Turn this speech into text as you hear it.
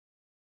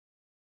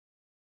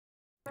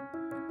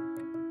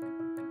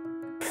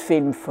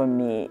Film for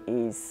me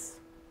is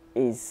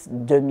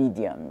the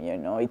medium, you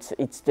know,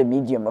 it's the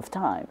medium of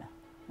time.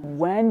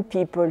 When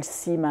people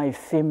see my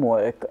film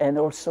work and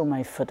also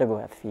my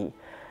photography,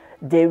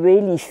 they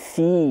really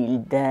feel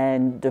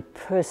then the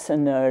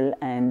personal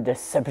and the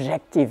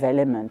subjective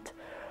element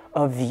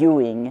of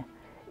viewing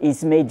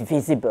is made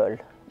visible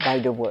by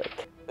the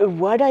work.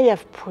 What I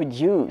have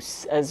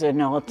produced as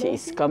an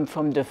artist comes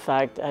from the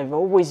fact I've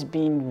always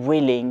been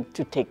willing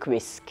to take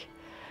risk.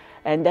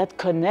 And that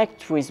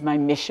connects with my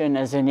mission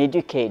as an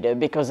educator,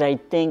 because I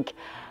think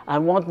I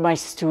want my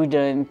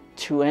students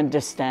to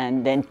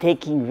understand that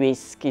taking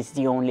risk is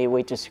the only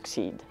way to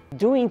succeed.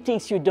 Doing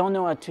things you don't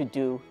know how to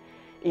do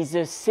is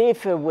a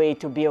safer way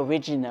to be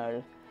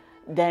original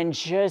than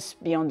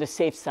just be on the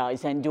safe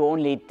side and do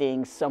only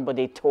things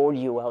somebody told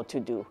you how to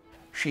do.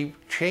 She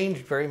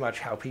changed very much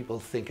how people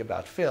think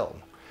about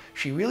film.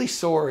 She really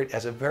saw it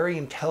as a very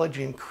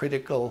intelligent,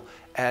 critical,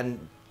 and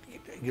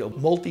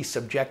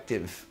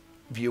multi-subjective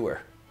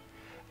viewer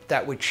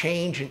that would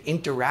change and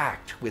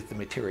interact with the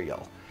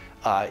material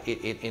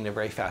in a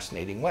very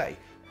fascinating way.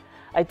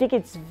 I think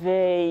it's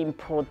very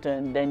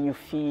important that you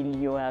feel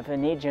you have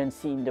an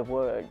agency in the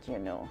world, you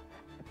know,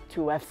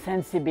 to have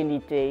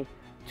sensibility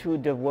to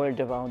the world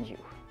around you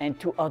and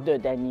to other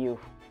than you.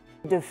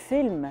 The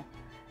film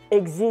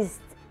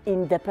exists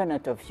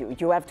independent of you.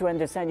 You have to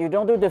understand, you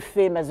don't do the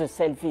film as a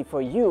selfie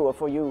for you or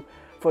for your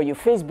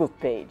Facebook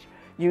page.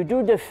 You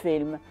do the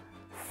film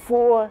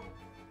for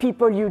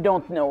people you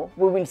don't know,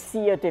 who will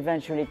see it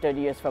eventually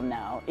 30 years from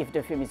now, if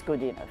the film is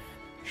good enough.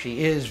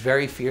 She is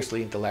very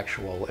fiercely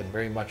intellectual and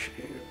very much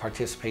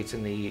participates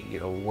in the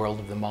world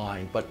of the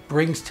mind, but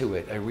brings to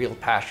it a real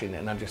passion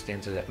and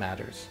understands that it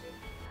matters.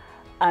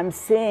 I'm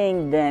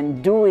saying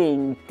then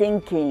doing,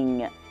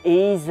 thinking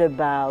is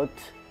about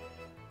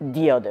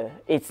the other.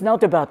 It's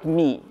not about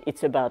me,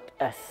 it's about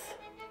us.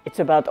 It's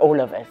about all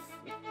of us.